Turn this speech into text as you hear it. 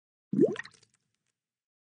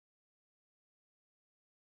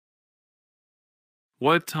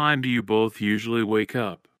What time do you both usually wake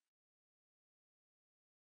up?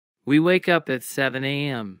 We wake up at 7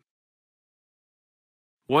 a.m.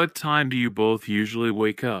 What time do you both usually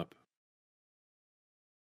wake up?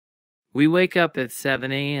 We wake up at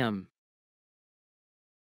 7 a.m.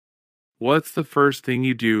 What's the first thing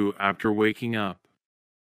you do after waking up?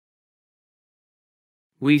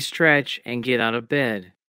 We stretch and get out of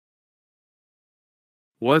bed.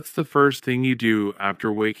 What's the first thing you do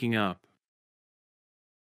after waking up?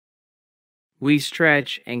 We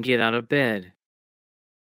stretch and get out of bed.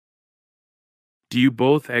 Do you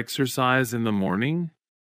both exercise in the morning?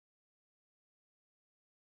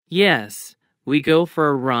 Yes, we go for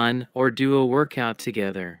a run or do a workout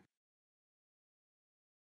together.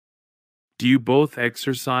 Do you both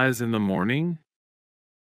exercise in the morning?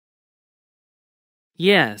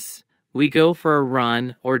 Yes, we go for a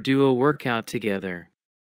run or do a workout together.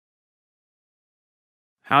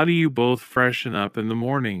 How do you both freshen up in the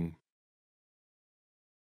morning?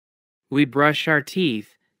 We brush our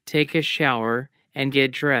teeth, take a shower, and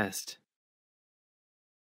get dressed.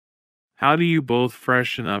 How do you both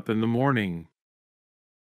freshen up in the morning?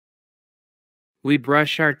 We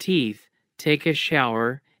brush our teeth, take a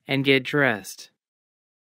shower, and get dressed.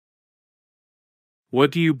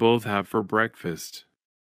 What do you both have for breakfast?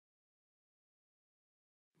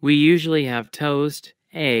 We usually have toast,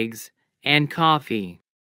 eggs, and coffee.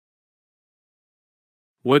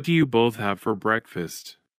 What do you both have for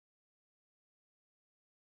breakfast?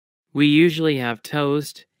 We usually have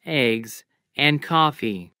toast, eggs, and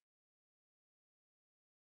coffee.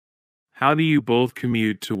 How do you both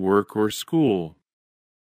commute to work or school?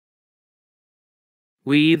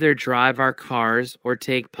 We either drive our cars or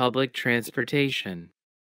take public transportation.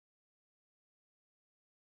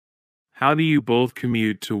 How do you both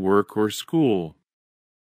commute to work or school?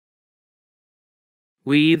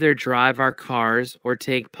 We either drive our cars or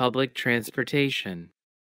take public transportation.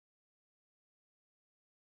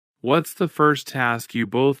 What's the first task you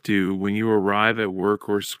both do when you arrive at work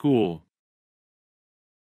or school?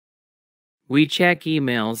 We check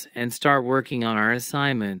emails and start working on our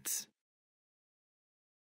assignments.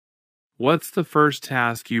 What's the first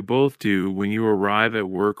task you both do when you arrive at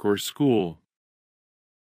work or school?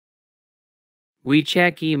 We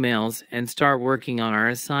check emails and start working on our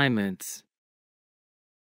assignments.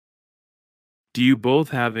 Do you both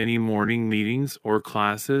have any morning meetings or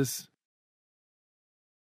classes?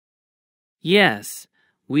 Yes,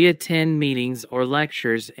 we attend meetings or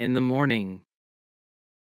lectures in the morning.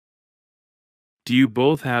 Do you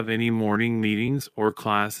both have any morning meetings or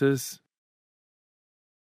classes?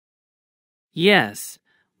 Yes,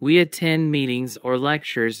 we attend meetings or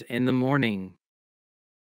lectures in the morning.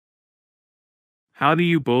 How do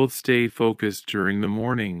you both stay focused during the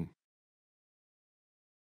morning?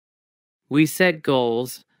 We set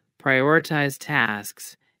goals, prioritize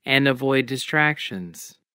tasks, and avoid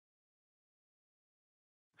distractions.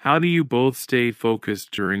 How do you both stay focused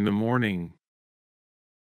during the morning?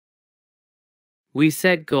 We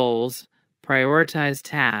set goals, prioritize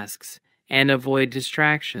tasks, and avoid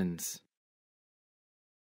distractions.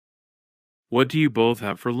 What do you both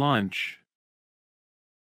have for lunch?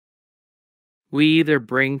 We either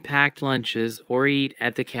bring packed lunches or eat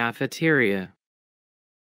at the cafeteria.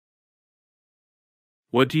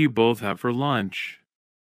 What do you both have for lunch?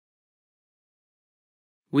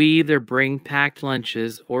 We either bring packed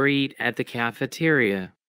lunches or eat at the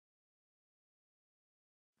cafeteria.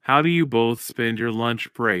 How do you both spend your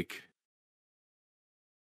lunch break?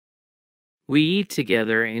 We eat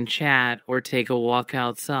together and chat or take a walk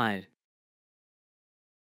outside.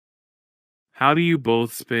 How do you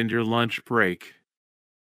both spend your lunch break?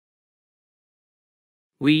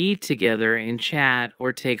 We eat together and chat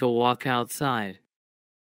or take a walk outside.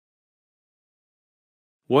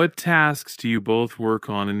 What tasks do you both work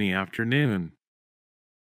on in the afternoon?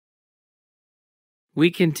 We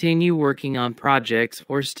continue working on projects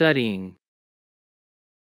or studying.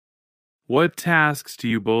 What tasks do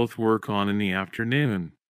you both work on in the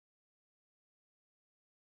afternoon?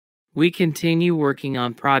 We continue working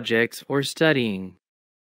on projects or studying.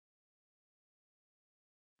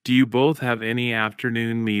 Do you both have any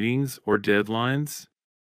afternoon meetings or deadlines?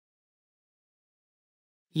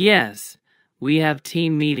 Yes, we have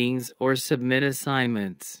team meetings or submit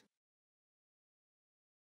assignments.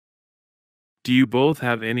 Do you both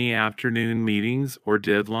have any afternoon meetings or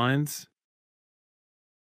deadlines?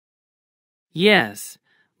 Yes,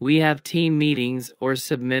 we have team meetings or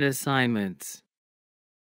submit assignments.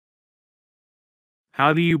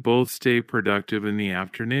 How do you both stay productive in the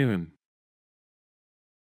afternoon?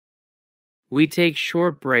 We take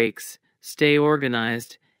short breaks, stay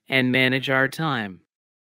organized, and manage our time.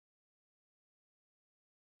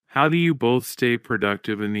 How do you both stay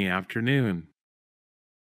productive in the afternoon?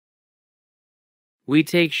 We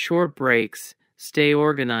take short breaks, stay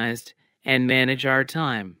organized, and manage our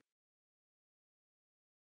time.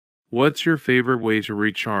 What's your favorite way to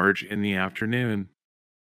recharge in the afternoon?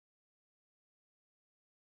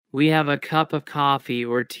 We have a cup of coffee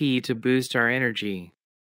or tea to boost our energy.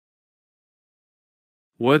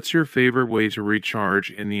 What's your favorite way to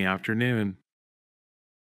recharge in the afternoon?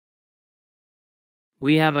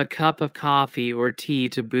 We have a cup of coffee or tea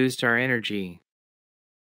to boost our energy.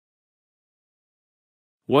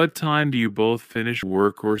 What time do you both finish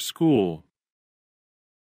work or school?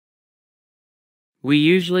 We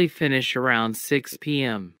usually finish around 6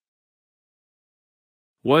 p.m.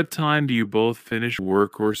 What time do you both finish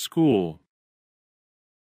work or school?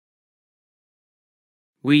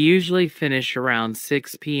 We usually finish around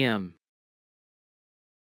 6 p.m.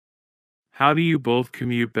 How do you both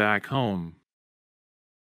commute back home?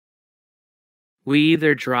 We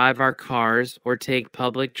either drive our cars or take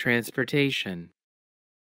public transportation.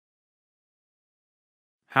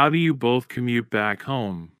 How do you both commute back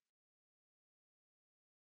home?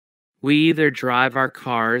 We either drive our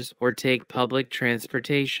cars or take public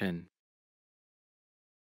transportation.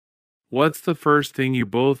 What's the first thing you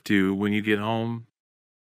both do when you get home?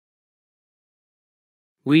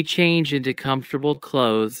 We change into comfortable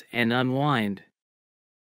clothes and unwind.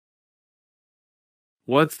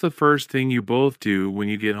 What's the first thing you both do when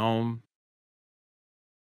you get home?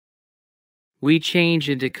 We change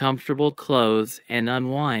into comfortable clothes and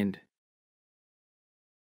unwind.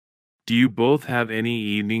 Do you both have any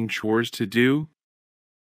evening chores to do?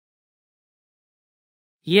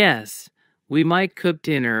 Yes, we might cook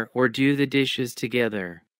dinner or do the dishes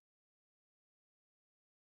together.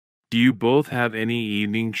 Do you both have any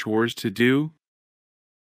evening chores to do?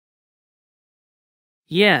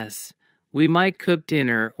 Yes, we might cook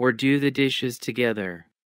dinner or do the dishes together.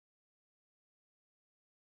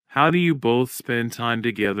 How do you both spend time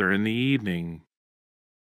together in the evening?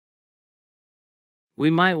 We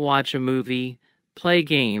might watch a movie, play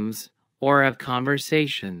games, or have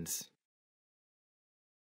conversations.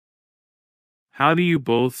 How do you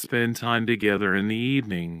both spend time together in the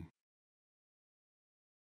evening?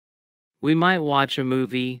 We might watch a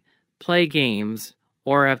movie, play games,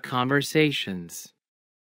 or have conversations.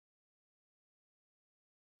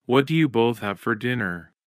 What do you both have for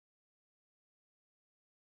dinner?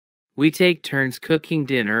 We take turns cooking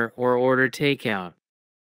dinner or order takeout.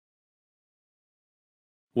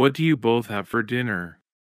 What do you both have for dinner?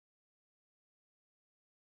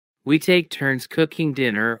 We take turns cooking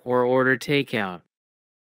dinner or order takeout.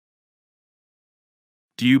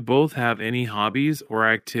 Do you both have any hobbies or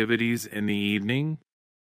activities in the evening?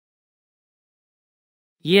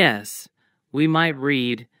 Yes, we might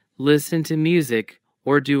read, listen to music,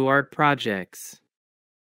 or do art projects.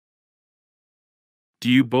 Do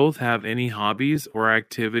you both have any hobbies or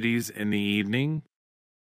activities in the evening?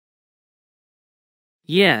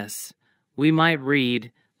 Yes, we might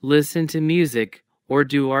read, listen to music, or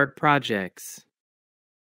do art projects.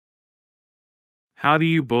 How do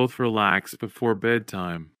you both relax before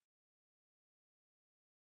bedtime?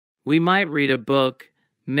 We might read a book,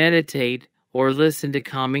 meditate, or listen to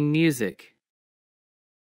calming music.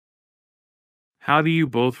 How do you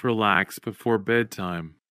both relax before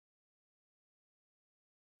bedtime?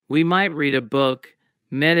 We might read a book,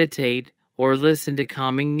 meditate, or listen to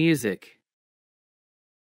calming music.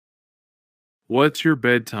 What's your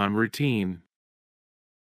bedtime routine?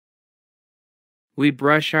 We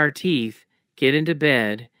brush our teeth, get into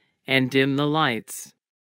bed, and dim the lights.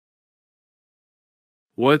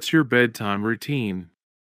 What's your bedtime routine?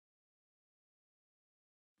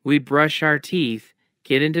 We brush our teeth,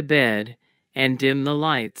 get into bed, and dim the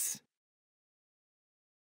lights.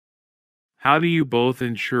 How do you both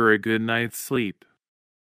ensure a good night's sleep?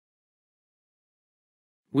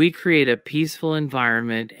 We create a peaceful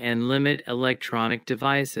environment and limit electronic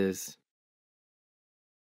devices.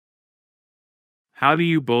 How do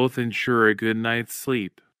you both ensure a good night's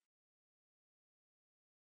sleep?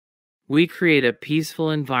 We create a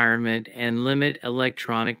peaceful environment and limit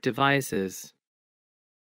electronic devices.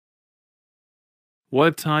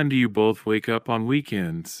 What time do you both wake up on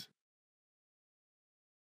weekends?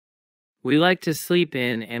 We like to sleep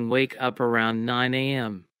in and wake up around 9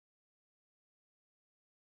 a.m.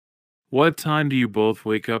 What time do you both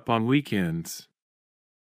wake up on weekends?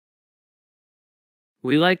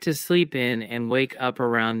 We like to sleep in and wake up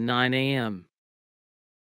around 9 a.m.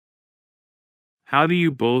 How do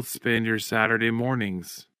you both spend your Saturday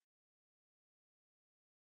mornings?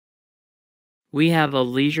 We have a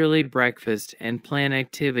leisurely breakfast and plan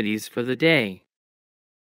activities for the day.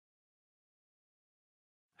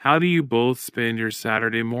 How do you both spend your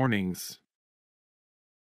Saturday mornings?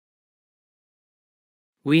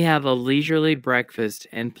 We have a leisurely breakfast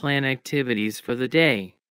and plan activities for the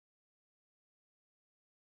day.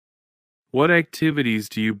 What activities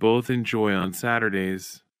do you both enjoy on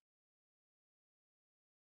Saturdays?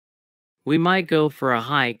 We might go for a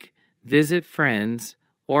hike, visit friends,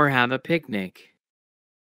 or have a picnic.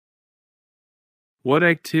 What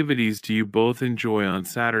activities do you both enjoy on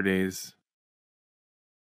Saturdays?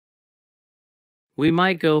 We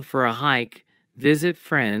might go for a hike, visit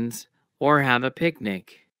friends, or have a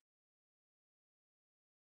picnic.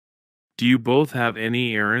 Do you both have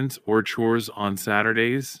any errands or chores on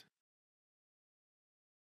Saturdays?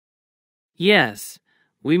 Yes,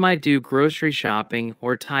 we might do grocery shopping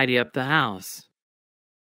or tidy up the house.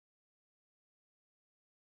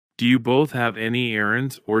 Do you both have any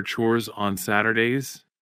errands or chores on Saturdays?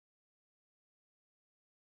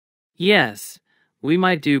 Yes, we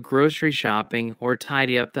might do grocery shopping or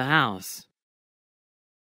tidy up the house.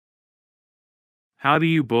 How do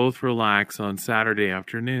you both relax on Saturday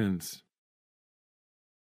afternoons?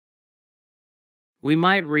 We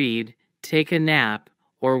might read, take a nap,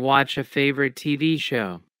 or watch a favorite TV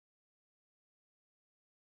show.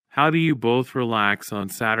 How do you both relax on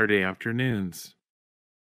Saturday afternoons?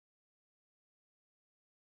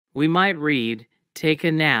 We might read, take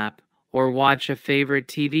a nap, or watch a favorite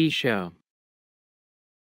TV show.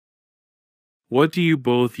 What do you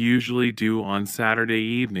both usually do on Saturday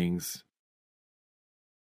evenings?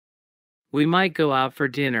 We might go out for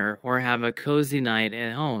dinner or have a cozy night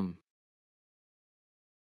at home.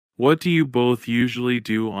 What do you both usually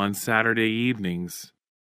do on Saturday evenings?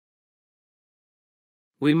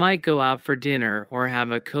 We might go out for dinner or have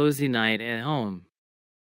a cozy night at home.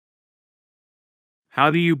 How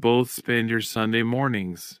do you both spend your Sunday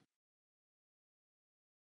mornings?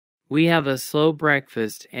 We have a slow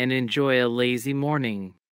breakfast and enjoy a lazy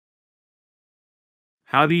morning.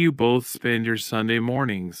 How do you both spend your Sunday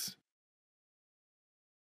mornings?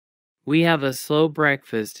 We have a slow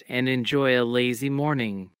breakfast and enjoy a lazy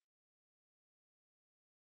morning.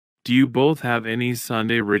 Do you both have any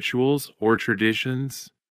Sunday rituals or traditions?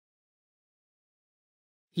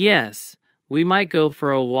 Yes, we might go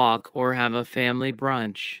for a walk or have a family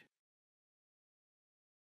brunch.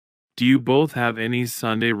 Do you both have any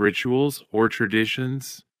Sunday rituals or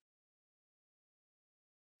traditions?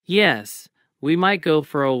 Yes, we might go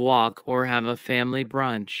for a walk or have a family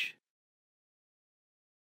brunch.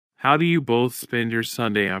 How do you both spend your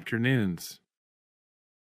Sunday afternoons?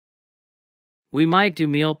 We might do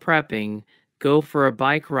meal prepping, go for a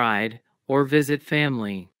bike ride, or visit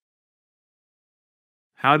family.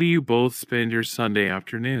 How do you both spend your Sunday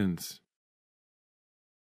afternoons?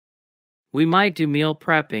 We might do meal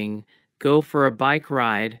prepping, go for a bike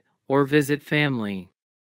ride, or visit family.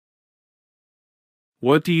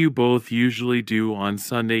 What do you both usually do on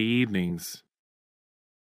Sunday evenings?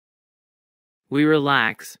 We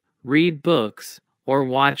relax, read books, or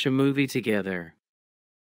watch a movie together.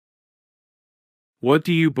 What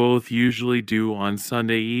do you both usually do on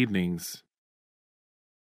Sunday evenings?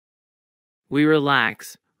 We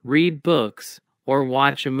relax, read books, or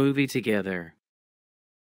watch a movie together.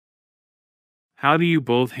 How do you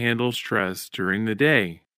both handle stress during the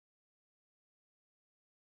day?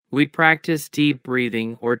 We practice deep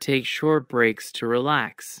breathing or take short breaks to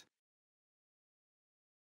relax.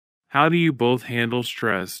 How do you both handle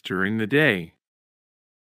stress during the day?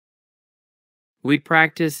 We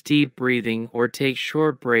practice deep breathing or take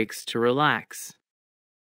short breaks to relax.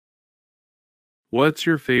 What's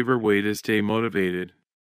your favorite way to stay motivated?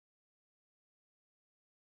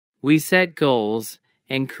 We set goals,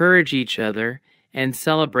 encourage each other, and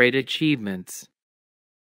celebrate achievements.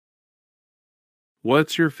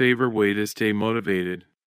 What's your favorite way to stay motivated?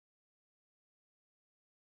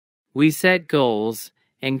 We set goals,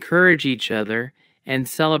 encourage each other, and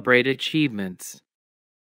celebrate achievements.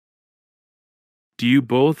 Do you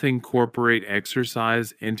both incorporate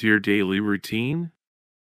exercise into your daily routine?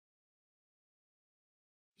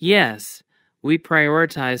 Yes, we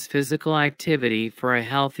prioritize physical activity for a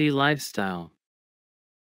healthy lifestyle.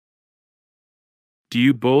 Do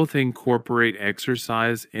you both incorporate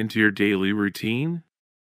exercise into your daily routine?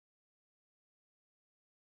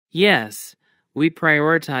 Yes, we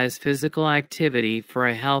prioritize physical activity for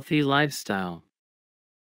a healthy lifestyle.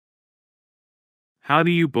 How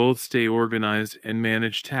do you both stay organized and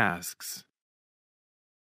manage tasks?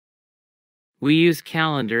 We use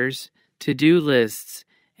calendars, to-do lists,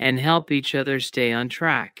 and help each other stay on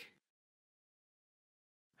track.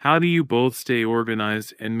 How do you both stay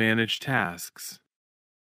organized and manage tasks?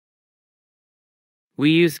 We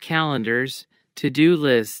use calendars, to-do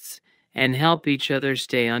lists, and help each other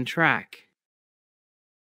stay on track.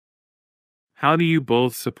 How do you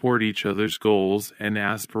both support each other's goals and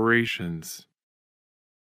aspirations?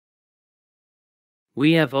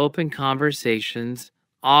 We have open conversations,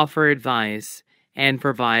 offer advice, and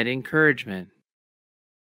provide encouragement.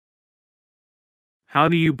 How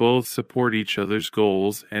do you both support each other's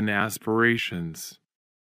goals and aspirations?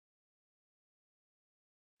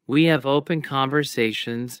 We have open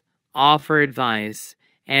conversations, offer advice,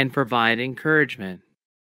 and provide encouragement.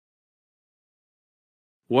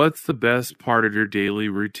 What's the best part of your daily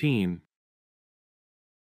routine?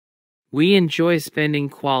 We enjoy spending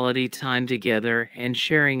quality time together and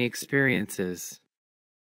sharing experiences.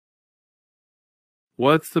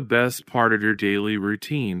 What's the best part of your daily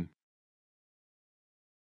routine?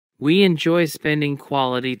 We enjoy spending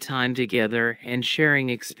quality time together and sharing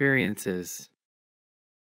experiences.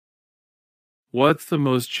 What's the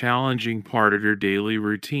most challenging part of your daily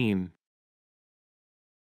routine?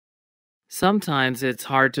 Sometimes it's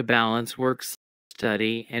hard to balance work,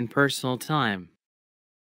 study, and personal time.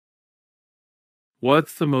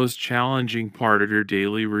 What's the most challenging part of your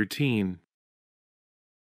daily routine?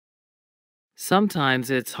 Sometimes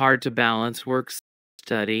it's hard to balance work,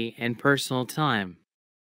 study, and personal time.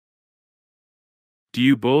 Do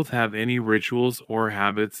you both have any rituals or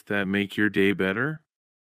habits that make your day better?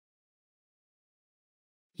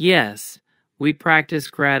 Yes, we practice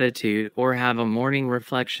gratitude or have a morning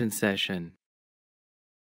reflection session.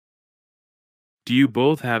 Do you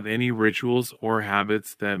both have any rituals or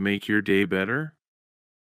habits that make your day better?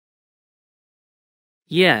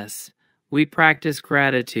 Yes, we practice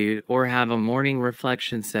gratitude or have a morning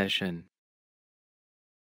reflection session.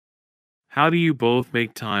 How do you both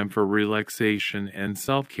make time for relaxation and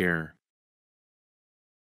self-care?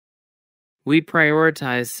 We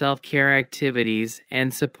prioritize self-care activities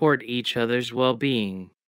and support each other's well-being.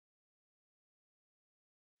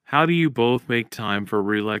 How do you both make time for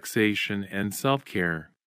relaxation and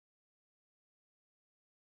self-care?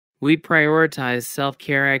 We prioritize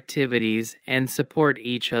self-care activities and support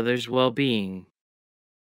each other's well-being.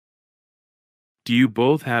 Do you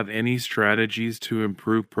both have any strategies to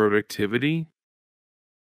improve productivity?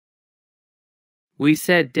 We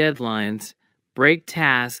set deadlines, break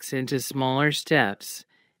tasks into smaller steps,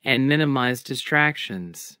 and minimize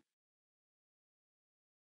distractions.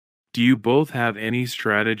 Do you both have any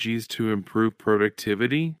strategies to improve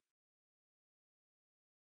productivity?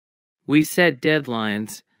 We set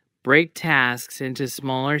deadlines, break tasks into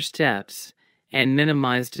smaller steps, and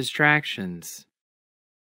minimize distractions.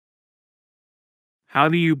 How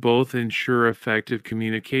do you both ensure effective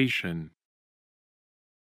communication?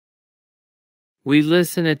 We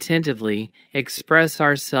listen attentively, express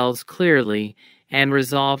ourselves clearly, and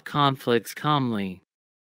resolve conflicts calmly.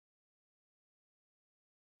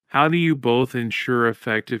 How do you both ensure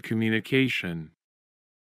effective communication?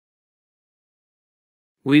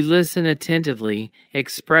 We listen attentively,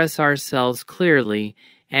 express ourselves clearly,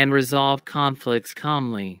 and resolve conflicts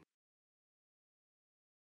calmly.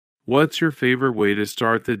 What's your favorite way to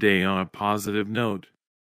start the day on a positive note?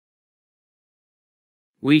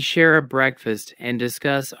 We share a breakfast and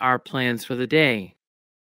discuss our plans for the day.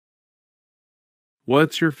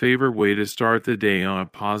 What's your favorite way to start the day on a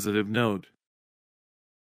positive note?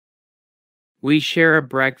 We share a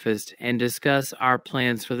breakfast and discuss our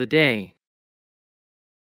plans for the day.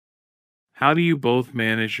 How do you both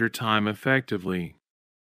manage your time effectively?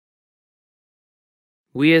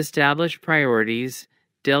 We establish priorities,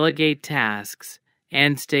 delegate tasks,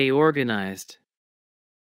 and stay organized.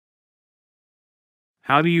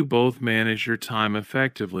 How do you both manage your time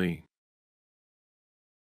effectively?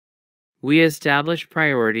 We establish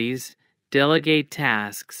priorities, delegate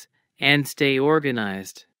tasks, and stay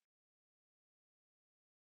organized.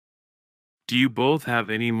 Do you both have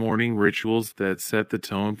any morning rituals that set the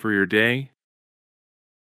tone for your day?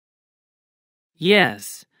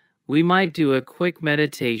 Yes, we might do a quick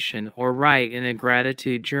meditation or write in a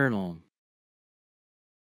gratitude journal.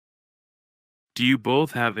 Do you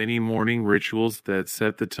both have any morning rituals that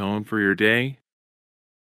set the tone for your day?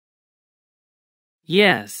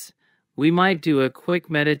 Yes, we might do a quick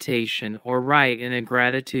meditation or write in a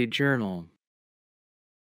gratitude journal.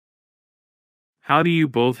 How do you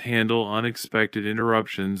both handle unexpected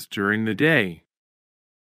interruptions during the day?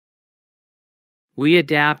 We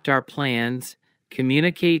adapt our plans,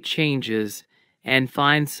 communicate changes, and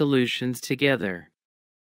find solutions together.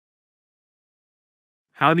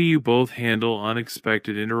 How do you both handle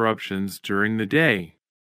unexpected interruptions during the day?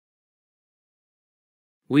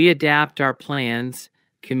 We adapt our plans,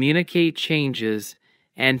 communicate changes,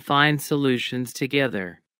 and find solutions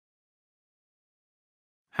together.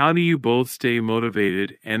 How do you both stay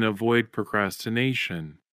motivated and avoid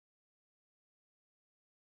procrastination?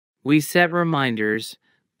 We set reminders,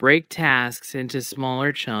 break tasks into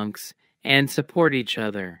smaller chunks, and support each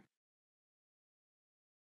other.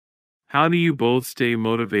 How do you both stay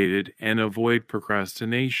motivated and avoid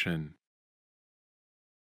procrastination?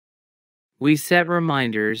 We set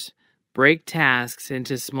reminders, break tasks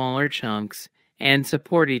into smaller chunks, and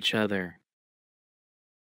support each other.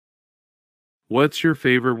 What's your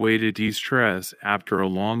favorite way to de-stress after a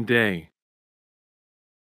long day?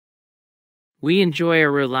 We enjoy a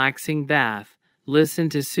relaxing bath, listen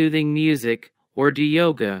to soothing music, or do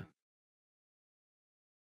yoga.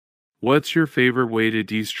 What's your favorite way to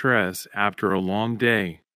de-stress after a long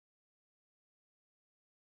day?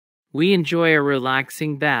 We enjoy a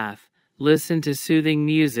relaxing bath, listen to soothing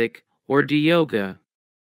music, or do yoga.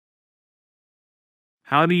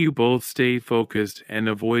 How do you both stay focused and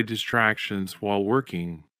avoid distractions while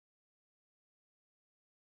working?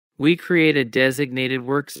 We create a designated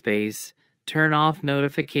workspace, turn off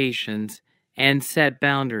notifications, and set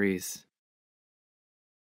boundaries.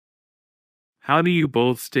 How do you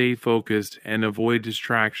both stay focused and avoid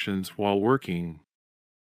distractions while working?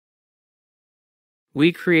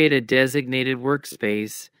 We create a designated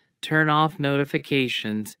workspace, turn off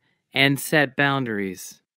notifications, and set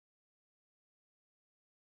boundaries.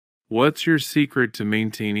 What's your secret to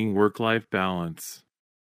maintaining work-life balance?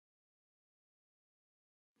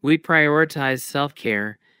 We prioritize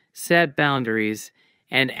self-care, set boundaries,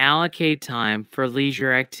 and allocate time for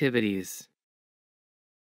leisure activities.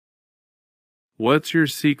 What's your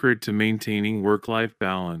secret to maintaining work-life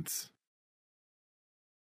balance?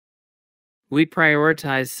 We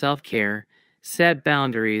prioritize self-care, set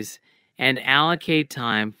boundaries, and allocate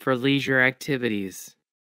time for leisure activities.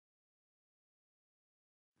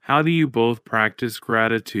 How do you both practice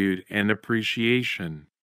gratitude and appreciation?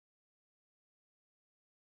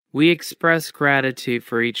 We express gratitude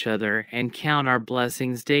for each other and count our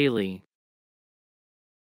blessings daily.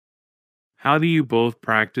 How do you both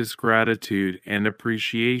practice gratitude and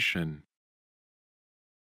appreciation?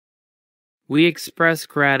 We express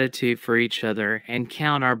gratitude for each other and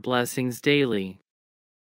count our blessings daily.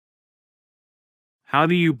 How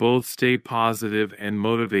do you both stay positive and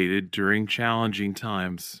motivated during challenging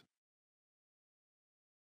times?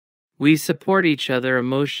 We support each other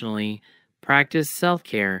emotionally, practice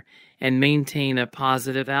self-care, and maintain a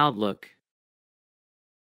positive outlook.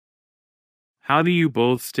 How do you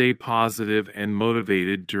both stay positive and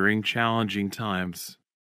motivated during challenging times?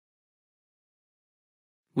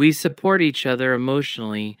 We support each other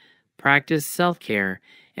emotionally, practice self-care,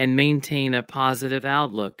 and maintain a positive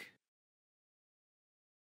outlook.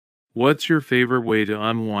 What's your favorite way to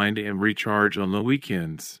unwind and recharge on the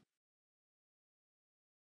weekends?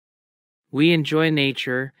 We enjoy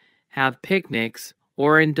nature, have picnics,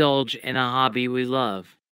 or indulge in a hobby we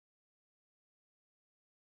love.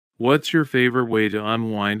 What's your favorite way to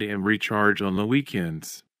unwind and recharge on the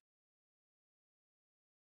weekends?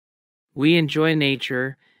 We enjoy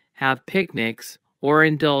nature, have picnics, or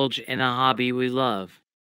indulge in a hobby we love.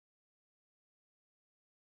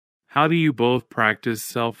 How do you both practice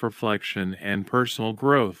self-reflection and personal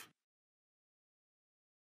growth?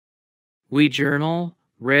 We journal,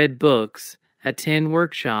 read books, attend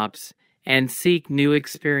workshops, and seek new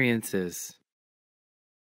experiences.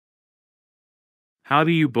 How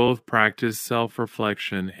do you both practice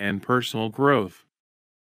self-reflection and personal growth?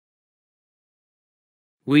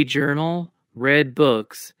 We journal, read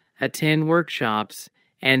books, attend workshops,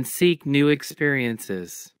 and seek new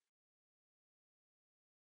experiences.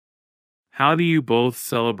 How do you both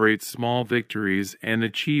celebrate small victories and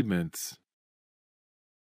achievements?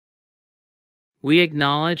 We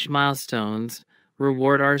acknowledge milestones,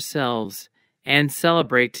 reward ourselves, and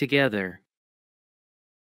celebrate together.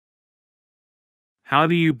 How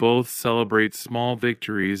do you both celebrate small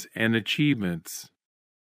victories and achievements?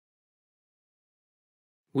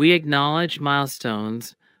 We acknowledge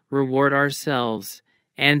milestones, reward ourselves,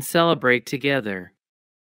 and celebrate together.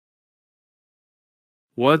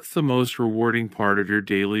 What's the most rewarding part of your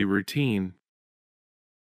daily routine?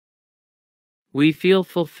 We feel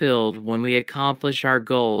fulfilled when we accomplish our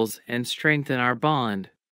goals and strengthen our bond.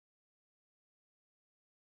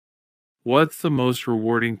 What's the most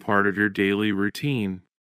rewarding part of your daily routine?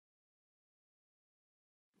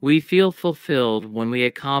 We feel fulfilled when we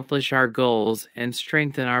accomplish our goals and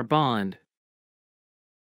strengthen our bond.